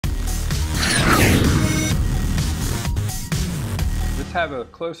Let's have a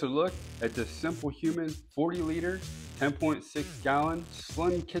closer look at the Simplehuman 40-liter, 10.6 gallon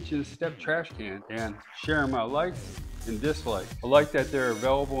slim kitchen step trash can and share my likes and dislikes. I like that they're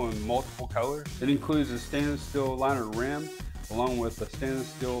available in multiple colors. It includes a stainless steel liner rim along with a stainless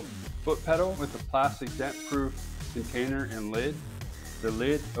steel foot pedal with a plastic dent-proof container and lid. The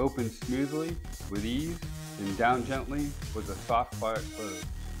lid opens smoothly with ease and down gently with a soft quiet close.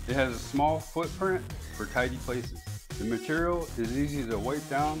 It has a small footprint for tidy places. The material is easy to wipe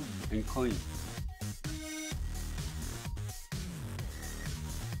down and clean.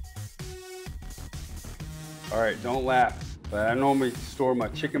 Alright, don't laugh, but I normally store my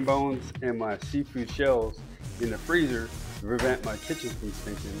chicken bones and my seafood shells in the freezer to prevent my kitchen from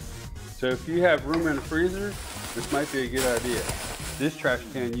stinking. So if you have room in the freezer, this might be a good idea. This trash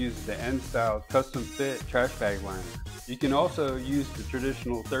can uses the N-style custom fit trash bag liner. You can also use the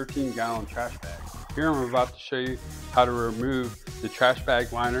traditional 13-gallon trash bag. Here I'm about to show you how to remove the trash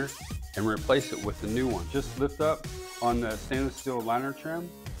bag liner and replace it with a new one. Just lift up on the stainless steel liner trim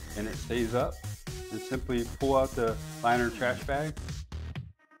and it stays up. And simply pull out the liner trash bag.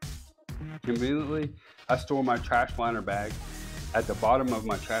 Conveniently, I store my trash liner bag at the bottom of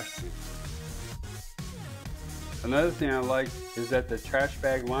my trash can. Another thing I like is that the trash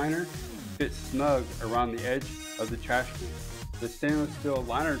bag liner fits snug around the edge of the trash can. The stainless steel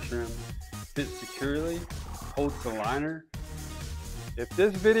liner trim fits securely, holds the liner. If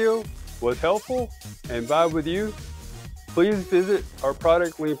this video was helpful and vibe with you, please visit our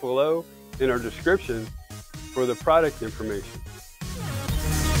product link below in our description for the product information.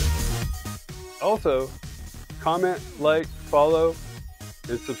 Also, comment, like, follow,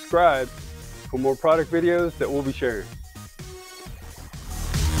 and subscribe for more product videos that we'll be sharing.